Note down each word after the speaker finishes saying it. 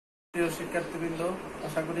প্রিয় শিক্ষার্থীবৃন্দ,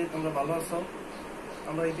 আশা করি তোমরা ভালো আছো।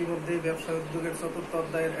 আমরা ইতিমধ্যে ব্যবসা উদ্যোগের ৪র্থ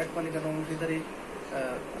অধ্যায়ের এক মালিকানা অংশীদারি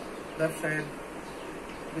ব্যবসায়ের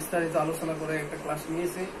বিস্তারিত আলোচনা করে একটা ক্লাস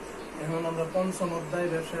নিয়েছি। এখন আমরা ৫ম অধ্যায়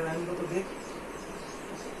ব্যবসায়ের আইনগত দিক,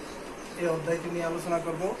 এই অধ্যায়টি নিয়ে আলোচনা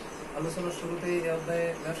করব। আলোচনার শুরুতেই এই অধ্যায়ে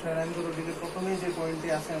ব্যবসায়ের আইনগত দিকে প্রথমেই যে পয়েন্টটি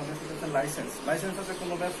আছে আমাদের সেটা হচ্ছে লাইসেন্স। লাইসেন্স হচ্ছে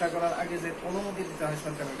কোনো ব্যবসা করার আগে যে অনুমতি দিতে হয়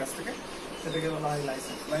সরকারের কাছ থেকে, সেটাকে বলা হয়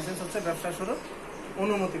লাইসেন্স। লাইসেন্স হচ্ছে ব্যবসা শুরুর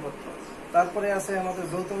অনুমতিপত্র। তারপরে আছে আমাদের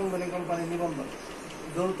যৌথ মূলধনী কোম্পানি নিবন্ধন।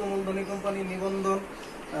 যৌথ মূলধনী কোম্পানি নিবন্ধন,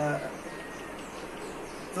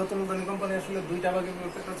 যৌথ মূলধনী কোম্পানি আসলে দুইটা ভাগে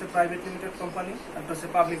বিভক্ত। একটা হচ্ছে প্রাইভেট লিমিটেড কোম্পানি, একটা হচ্ছে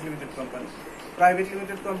public limited company. Private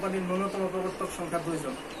limited কোম্পানির ন্যূনতম প্রবর্তক সংখ্যা 2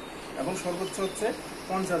 জন এবং সর্বোচ্চ হচ্ছে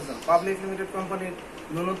 50 জন। পাবলিক লিমিটেড কোম্পানির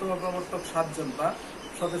ন্যূনতম প্রবর্তক 7 জন বা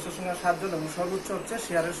সদস্য সংখ্যা 7 জন এবং সর্বোচ্চ হচ্ছে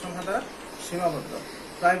শেয়ারের সংখ্যা দ্বারা সীমাবদ্ধ।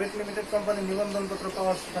 প্রাইভেট লিমিটেড কোম্পানি নিবন্ধনপত্র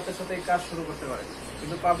পাওয়ার সাথে সাথে কাজ শুরু করতে পারে,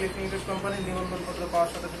 কিন্তু পাবলিক লিমিটেড কোম্পানি নিবন্ধনপত্র পাওয়ার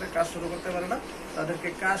সাথে সাথে কাজ শুরু করতে পারে না। তাদেরকে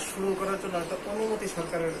কাজ শুরু করার জন্য একটা অনুমতি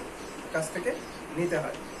সরকারের কাছ থেকে নিতে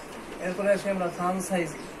হয়। এরপরে আসি আমরা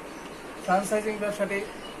ফ্রাঞ্চাইজিং। ফ্রাঞ্চাইজিং ব্যবসাটি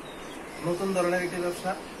নতুন ধরনের একটি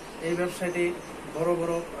ব্যবসা। এই ব্যবসাটি বড়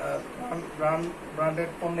বড়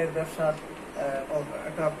ব্র্যান্ডেড পণ্যের ব্যবসার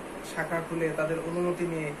একটা শাখা খুলে তাদের অনুমতি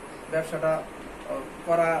নিয়ে ব্যবসাটা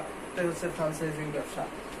করাতে হচ্ছে ফ্রাঞ্চাইজিং ব্যবসা।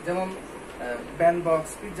 যেমন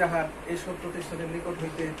ব্যান্ডবক্স, পিৎজা হাট এইসব প্রতিষ্ঠানের নিকট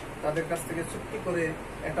হইতে তাদের কাছ থেকে চুক্তি করে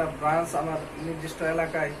একটা ব্রাঞ্চ আমার নির্দিষ্ট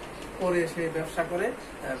এলাকায় করে সেই ব্যবসা করে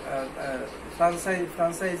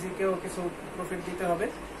ফ্রাঞ্চাইজিকেও কিছু প্রফিট দিতে হবে,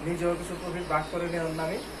 নিজেও কিছু প্রফিট ভাগ করে নেওয়ার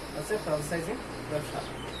নামে হচ্ছে ফ্রাঞ্চাইজিং ব্যবসা।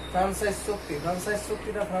 ফ্রাঞ্চাইজ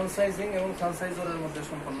চুক্তিটা ফ্রাঞ্চাইজিং এবং ফ্রাঞ্চাইজরের মধ্যে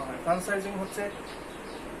সম্পন্ন হয়। ফ্রাঞ্চাইজিং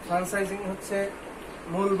হচ্ছে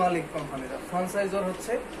মূল মালিক কোম্পানিরা, ফ্রাঞ্চাইজর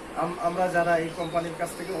হচ্ছে আমরা যারা এই কোম্পানির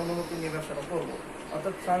কাছ থেকে অনুমতি নিয়ে ব্যবসাটা করবো।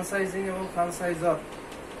 অর্থাৎ ফ্রাঞ্চাইজিং এবং ফ্রাঞ্চাইজর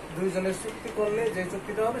দুইজনের চুক্তি করলে যে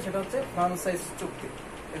চুক্তিটা হবে সেটা হচ্ছে ফ্রাঞ্চাইজ চুক্তি।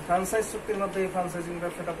 এই ফ্রাঞ্চাইজ চুক্তির মধ্যে এই ফ্রাঞ্চাইজিং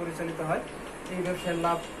ব্যবসাটা পরিচালিত হয়। এই ব্যবসায়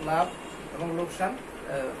লাভ এবং লোকসান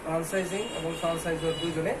ফ্রাঞ্চাইজিং এবং ফ্রাঞ্চাইজর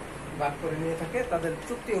দুইজনে ভাগ করে নিয়ে থাকে তাদের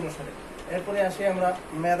চুক্তি অনুসারে। এরপরে আসি আমরা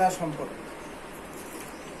মেধা সম্পদ।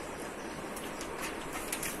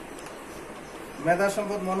 মেধা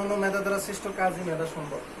সম্পদ মনন মেধা দ্বারা সৃষ্ট কাজই মেধা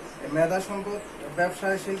সম্পদ। মেধা সম্পদ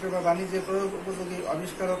ব্যবসায়, শিল্পে বা বাণিজ্যে প্রয়োগ উপযোগী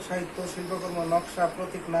আবিষ্কারক, সাহিত্য, শিল্পকর্ম, নকশা,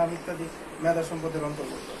 প্রতীক, নাম ইত্যাদি মেধা সম্পদের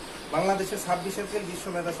অন্তর্ভুক্ত। বাংলাদেশে 26 এপ্রিল বিশ্ব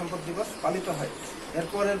মেধা সম্পদ দিবস পালিত হয়।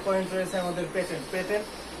 এরপরের পয়েন্ট রয়েছে আমাদের পেটেন্ট। পেটেন্ট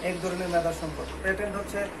এক ধরনের মেধা সম্পদ। পেটেন্ট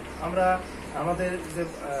হচ্ছে আমরা আমাদের যে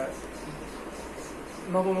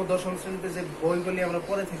নবম ও দশম শ্রেণীতে যে বইগুলি আমরা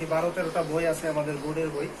পড়ে থাকি, 12-13টা বই আছে আমাদের বোর্ডের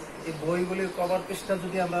বই। এই বইগুলির কভার পৃষ্ঠা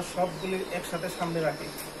যদি আমরা সবগুলি একসাথে সামনে রাখি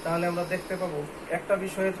তাহলে আমরা দেখতে পাবো একটা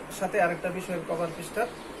বিষয়ের সাথে আরেকটা বিষয়ের কভার পৃষ্ঠার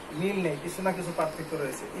মিল নেই, কিছু না কিছু পার্থক্য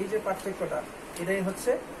রয়েছে। এই যে পার্থক্যটা, এটাই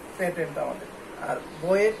হচ্ছে পেটেন্ট আমাদের। আর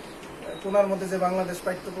বইয়ের কোনার মধ্যে যে বাংলাদেশ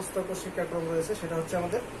পাঠ্যপুস্তক ও শিক্ষাক্রম রয়েছে সেটা হচ্ছে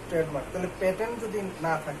আমাদের ট্রেডমার্ক। তাহলে পেটেন্ট যদি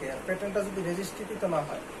না থাকে আর পেটেন্টটা যদি রেজিস্ট্রিকৃত না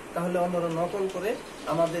হয় তাহলে অন্যরা নকল করে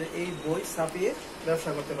আমাদের এই বই ছাপিয়ে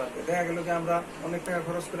ব্যবসা করতে পারবে। দেখা গেল যে আমরা অনেক টাকা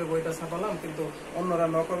খরচ করে বইটা ছাপালাম, কিন্তু অন্যরা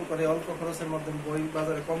নকল করে অল্প খরচের মধ্যে বই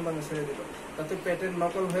বাজারে কম দামে ছেড়ে দিল। তাতে পেটেন্ট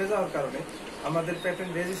নকল হয়ে যাওয়ার কারণে, আমাদের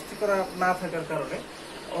পেটেন্ট রেজিস্ট্রি করা না থাকার কারণে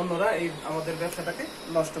অন্যরা এই আমাদের ব্যবসাটাকে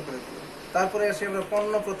নষ্ট করে দিল। তারপরে আসি আমরা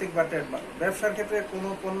পণ্য প্রতীক বা ট্রেডমার্ক। ব্যবসার ক্ষেত্রে কোনো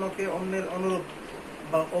পণ্যকে অন্যের অনুরূপ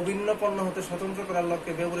বা অভিন্ন পণ্য হতে স্বতন্ত্র করার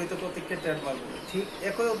লক্ষ্যে ব্যবহৃত প্রতীককে ট্রেডমার্ক বলে। ঠিক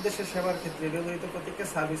একই উদ্দেশ্যে সেবার ক্ষেত্রে ব্যবহৃত প্রতীককে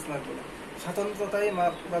সার্ভিস মার্ক বলে। স্বতন্ত্রতাই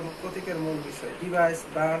মার্ক বা প্রতীকের মূল বিষয়। ডিভাইস,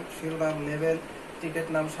 ব্র্যান্ড, শিরোনাম, লেবেল, টিকিট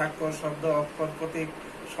নাম, স্বাক্ষর, শব্দ, অক্ষর, প্রতীক,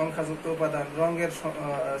 সংখ্যাযুক্ত উপাদান, রঙের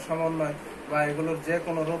সমন্বয় বা এগুলোর যে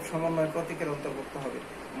কোনো রূপ সমন্বয় প্রতীকের অন্তর্ভুক্ত হবে,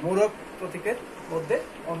 মূরক প্রতীকের মধ্যে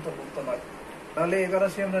অন্তর্ভুক্ত নয়। তাহলে এবার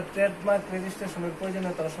আসি আমরা ট্রেডমার্ক রেজিস্ট্রেশনের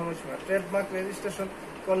প্রয়োজনীয়তার সময়সীমা। ট্রেডমার্ক রেজিস্ট্রেশন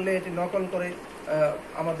করলে এটি নকল করে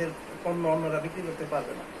আমাদের পণ্য অন্যরা বিক্রি করতে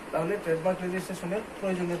পারবে না। তাহলে ট্রেডমার্ক রেজিস্ট্রেশনের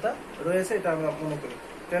প্রয়োজনীয়তা রয়েছে, এটা আমরা মনে করি।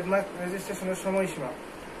 ট্রেডমার্ক রেজিস্ট্রেশনের সময়সীমা।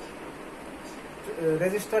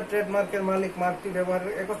 রেজিস্টার্ড ট্রেডমার্কের মালিক মার্কটি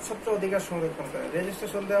ব্যবহারের একচ্ছত্র অধিকার সংরক্ষণ করে।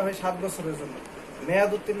 রেজিস্ট্রেশন দেওয়া হয় 7 বছরের জন্য।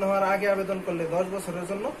 মেয়াদ উত্তীর্ণ হওয়ার আগে আবেদন করলে 10 বছরের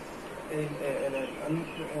জন্য এই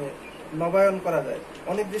নবায়ন করা যায়।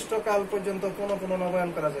 অনির্দিষ্ট কাল পর্যন্ত কোনো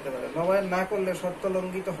নবায়ন করা যেতে পারে। নবায়ন না করলে শর্ত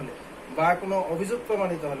লঙ্ঘিত হলে বা কোনো অভিযোগ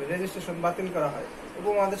প্রমাণিত হলে রেজিস্ট্রেশন বাতিল করা হয়।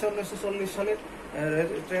 উপমহাদেশে 1940 সালের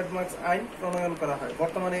ট্রেডমার্কস আইন প্রণয়ন করা হয়।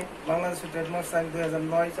 বর্তমানে বাংলাদেশের ট্রেডমার্কস আইন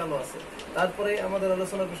 2009 চালু আছে। তারপরে আমাদের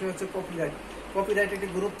আলোচনার বিষয় হচ্ছে কপিরাইট। কপিরাইট একটি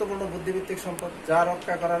গুরুত্বপূর্ণ বুদ্ধিভিত্তিক সম্পদ যা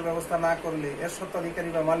রক্ষা করার ব্যবস্থা না করলে এর স্বত্বাধিকারী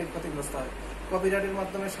বা মালিক ক্ষতিগ্রস্ত হয়। কপিরাইটের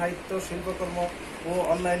মাধ্যমে সাহিত্য, শিল্পকর্ম ও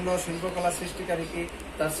অন্যান্য শিল্পকলা সৃষ্টিকারীকে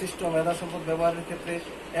তার সৃষ্ট মেধা সম্পদ ব্যবহারের ক্ষেত্রে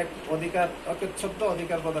এক অকচ্ছব্য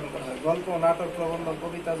অধিকার প্রদান করা হয়। গল্প, নাটক, প্রবন্ধ,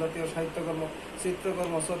 কবিতা, জাতীয় সাহিত্যকর্ম,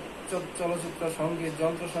 চিত্রকর্ম, চলচ্চিত্র, সঙ্গীত,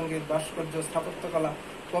 যন্ত্রসঙ্গীত, ভাস্কর্য, স্থাপত্যকলা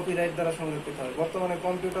কপিরাইট দ্বারা সংরক্ষিত হয়। বর্তমানে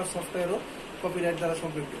কম্পিউটার সফটওয়্যারও কপিরাইট দ্বারা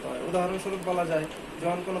সংরক্ষিত হয়। উদাহরণস্বরূপ বলা যায়,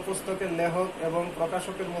 যখন কোনো পুস্তকের লেখক এবং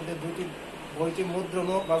প্রকাশকের মধ্যে বইটি মুদ্রণ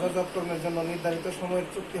ও বাজারজাতকরণের জন্য নির্ধারিত সময়ের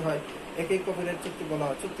চুক্তি হয়, একেই কপিরাইট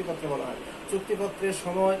চুক্তিপত্র বলা হয়। চুক্তিপত্রের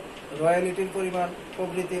সময়, রয়্যালটির পরিমাণ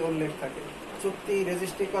প্রভৃতি উল্লেখ থাকে। চুক্তি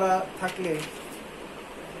রেজিস্ট্রি করা থাকলে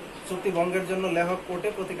চুক্তি ভঙ্গের জন্য লেখক কোর্টে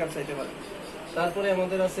প্রতিকার চাইতে পারে। তারপরে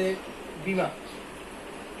আমাদের আছে বীমা।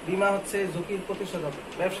 বীমা হচ্ছে ঝুঁকির প্রতিষেধক।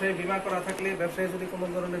 ব্যবসায় বীমা করা থাকলে ব্যবসায় যদি কোনো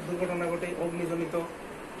ধরনের দুর্ঘটনা ঘটে, অগ্নিজনিত,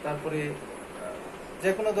 তারপরে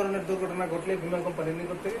যে কোনো ধরনের দুর্ঘটনা ঘটলে বীমা কোম্পানির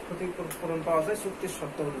নিকট থেকে ক্ষতিপূরণ পাওয়া যায় চুক্তির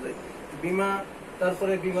শর্ত অনুযায়ী। বীমা,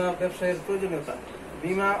 তারপরে বীমা ব্যবসায়ের প্রয়োজনীয়তা।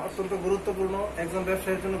 বীমা অত্যন্ত গুরুত্বপূর্ণ। একজন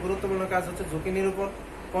ব্যবসায়ীর জন্য গুরুত্বপূর্ণ কাজ হচ্ছে ঝুঁকি নিরূপণ।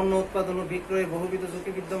 পণ্য উৎপাদন ও বিক্রয়ে বহুবিধ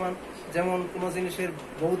ঝুঁকি বিদ্যমান, যেমন কোনো জিনিসের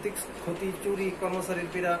ভৌতিক ক্ষতি, চুরি,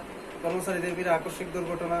 কর্মচারীদের পীড়া, আকস্মিক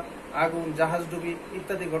দুর্ঘটনা, আগুন, জাহাজ ডুবি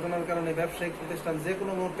ইত্যাদি ঘটনার কারণে ব্যবসায়িক প্রতিষ্ঠান যে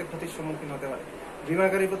কোনো মুহূর্তে ক্ষতির সম্মুখীন হতে পারে।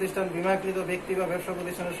 বীমাকারী প্রতিষ্ঠান বীমাকৃত ব্যক্তি বা ব্যবসা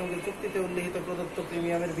প্রতিষ্ঠানের সঙ্গে চুক্তিতে উল্লিখিত প্রদত্ত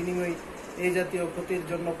প্রিমিয়ামের বিনিময়ে এই জাতীয় ক্ষতির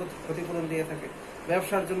জন্য ক্ষতিপূরণ দিয়ে থাকে।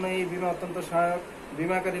 ব্যবসার জন্য এই বীমা অত্যন্ত সহায়ক।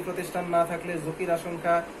 বীমাকারী প্রতিষ্ঠান না থাকলে ঝুঁকির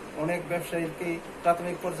আশঙ্কা অনেক ব্যবসায়ীকে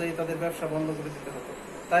প্রাথমিক পর্যায়ে তাদের ব্যবসা বন্ধ করে দিতে হতো।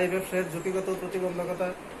 তাই ব্যবসায়ের ঝুঁকিগত প্রতিবন্ধকতা,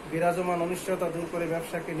 বিরাজমান অনিশ্চয়তা দূর করে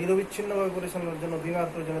ব্যবসাকে নিরবিচ্ছিন্নভাবে পরিচালনার জন্য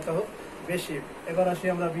বীমার প্রয়োজনীয়তা হোক বেশি। এবার আসি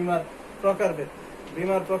আমরা বীমার প্রকারভেদ।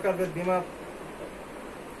 বীমা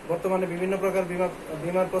বর্তমানে বিভিন্ন প্রকার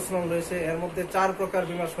বীমার প্রচলন রয়েছে। এর মধ্যে 4 প্রকার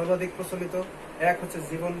বীমা সর্বাধিক প্রচলিত। 1 হচ্ছে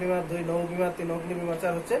জীবন বীমা, 2 নৌ বীমা, 3 অগ্নি বীমা,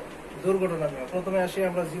 4 হচ্ছে দুর্ঘটনা বীমা। প্রথমে আসি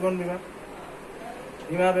আমরা জীবন বীমা।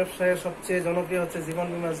 বীমা ব্যবসায়ের সবচেয়ে জনপ্রিয় হচ্ছে জীবন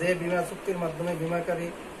বীমা, যে বীমা চুক্তির মাধ্যমে বীমাকারী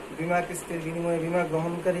বীমা কিস্তির বিনিময়ে বীমা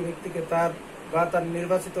গ্রহণকারী ব্যক্তিকে তার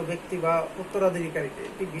নির্বাচিত ব্যক্তি বা উত্তরাধিকারীকে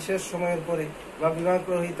একটি বিশেষ সময়ের পরে বা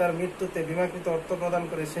বীমাগ্রহীতার মৃত্যুতে বীমাকৃত অর্থ প্রদান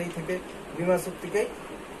করে, সেই থেকে বীমা চুক্তিকে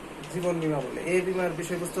জীবন বীমা বলে। এই বীমার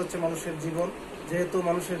বিষয়বস্তু হচ্ছে মানুষের জীবন। যেহেতু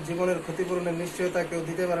মানুষের জীবনের ক্ষতিপূরণের নিশ্চয়তা কেউ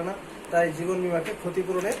দিতে পারে না, তাই জীবন বীমাকে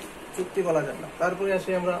ক্ষতিপূরণের চুক্তি বলা যায় না। তারপরে আসি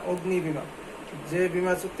আমরা অগ্নি বীমা। যে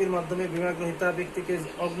বীমা চুক্তির মাধ্যমে বীমাগ্রহীতা ব্যক্তিকে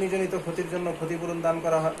অগ্নিজনিত ক্ষতির জন্য ক্ষতিপূরণ দান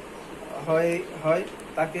করা হয়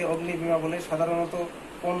তাকে অগ্নি বীমা বলে। সাধারণত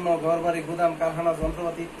পণ্য, ঘরবাড়ি, গুদাম, কারখানা,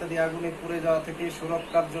 যন্ত্রপাতি ইত্যাদি আগুনে পুড়ে যাওয়া থেকে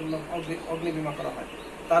সুরক্ষার জন্য অগ্নি বীমা করা হয়।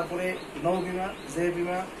 তারপরে নৌ বীমা। যে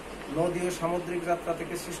বীমা নদী ও সামুদ্রিক যাত্রা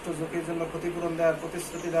থেকে সৃষ্ট ঝুঁকির জন্য ক্ষতিপূরণ দেওয়ার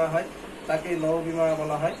প্রতিশ্রুতি দেওয়া হয়, তাকে নৌ বীমা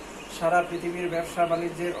বলা হয়। সারা পৃথিবীর ব্যবসা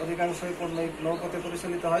বাণিজ্যের অধিকাংশই নৌপথে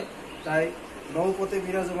পরিচালিত হয়, তাই নৌপথে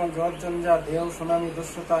বিরাজমান ঝড় ঝঞ্ঝা, ঢেউ, সুনামি,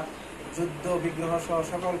 দস্যুতা, যুদ্ধ, বিগ্রহ সহ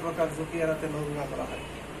সকল প্রকার ঝুঁকি এড়াতে নৌ বীমা করা হয়।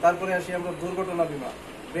 তারপরে আসি আমরা দুর্ঘটনা বীমা।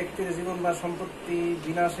 ব্যক্তির জীবন বা সম্পত্তি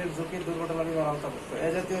বিনাশের ঝুঁকি দুর্ঘটনা বীমার আওতাভুক্ত। এ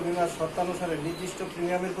জাতীয় বীমার শর্তানুসারে নির্দিষ্ট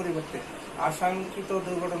প্রিমিয়ামের পরিবর্তে আশঙ্কিত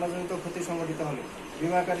দুর্ঘটনাজনিত ক্ষতি সংঘটিত হলে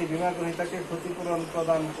বীমাকারী বীমাগ্রহীতাকে ক্ষতিপূরণ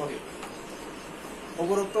প্রদান করে।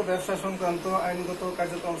 উপরোক্ত ব্যবসা সংক্রান্ত আইনগত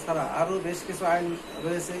কার্যক্রম ছাড়া আরও বেশ কিছু আইন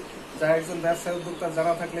রয়েছে, যা একজন ব্যবসায় উদ্যোক্তার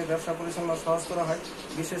জানা থাকলে ব্যবসা পরিচালনা সহজ করা হয়।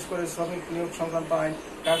 বিশেষ করে শ্রমিক নিয়োগ সংক্রান্ত আইন,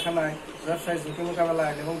 কারখানা আইন, ব্যবসায় ঝুঁকি মোকাবেলা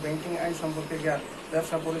আইন এবং ব্যাংকিং আইন সম্পর্কে জ্ঞান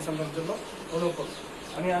ব্যবসা পরিচালনার জন্য অনুকূল।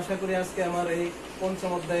 আমি আশা করি আজকে আমার এই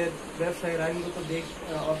 5ম অধ্যায়ের ব্যবসায়ের আইনগত দিক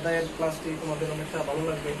অধ্যায়ের ক্লাসটি তোমাদের অনেকটা ভালো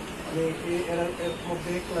লাগবে। আমি এর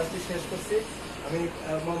মধ্যে ক্লাসটি শেষ করছি। আমি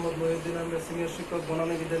মোহাম্মদ মহিউদ্দিন, আমরা সিনিয়র শিক্ষক,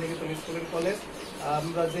 Banani Vidyaniketan school and college.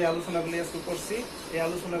 আমরা যে আলোচনাগুলি আজকে করছি, এই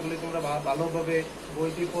আলোচনাগুলি তোমরা ভালোভাবে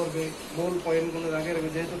বইটি পড়বে, মূল পয়েন্টগুলো আগে রাখবে।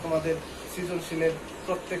 যেহেতু তোমাদের সৃজনশীলের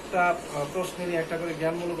প্রত্যেকটা প্রশ্নেরই একটা করে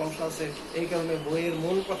জ্ঞানমূলক অংশ আছে, এই কারণে বইয়ের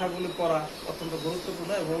মূল কথাগুলি পড়া অত্যন্ত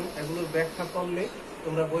গুরুত্বপূর্ণ এবং এগুলোর ব্যাখ্যা করলে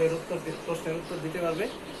তোমরা প্রশ্নের উত্তর দিতে পারবে।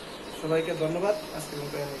 সবাইকে ধন্যবাদ। আজকের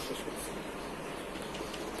মতো আমি শেষ করছি।